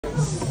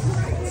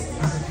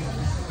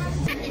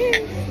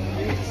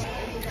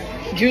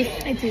Juice.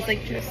 It tastes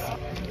like juice.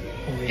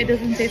 It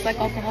doesn't taste like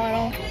alcohol at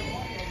all.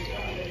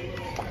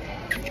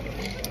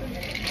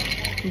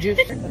 Juice.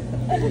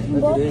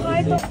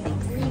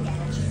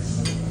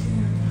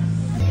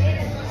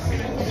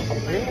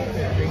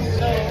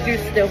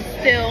 Juice still.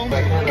 Still,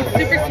 it's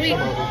super sweet.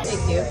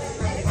 Thank you.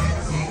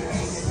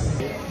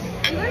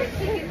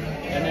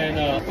 And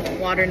then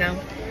Water now.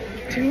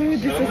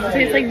 Dude,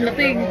 tastes like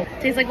nothing.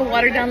 Tastes like a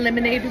watered down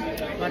lemonade.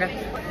 Water.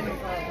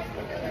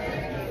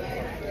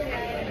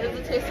 Does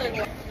it taste like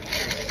what?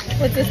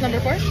 What's this, number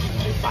 4? 5.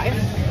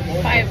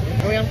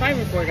 5. Are we on 5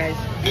 or 4, guys?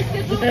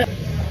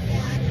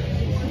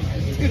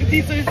 Dude,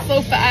 these are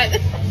so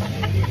fat.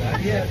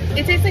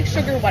 It tastes like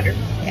sugar water.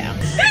 Yeah.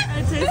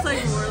 It tastes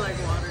like more like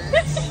water.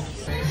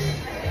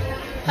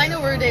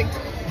 Final verdict,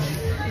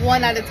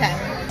 1 out of 10.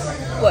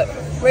 What?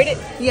 Rate it?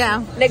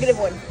 Yeah.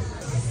 -1.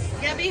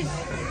 Gabby?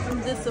 I'm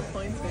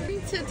disappointed.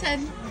 2 to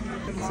 10.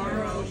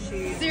 0.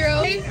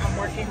 0. I'm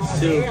working all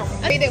 2. day.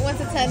 I rate it 1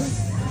 to 10.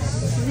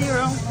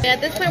 0.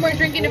 At this point, we're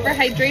drinking it for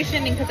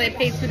hydration and because I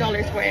paid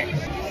 $2 for it.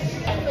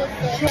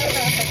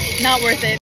 Not worth it.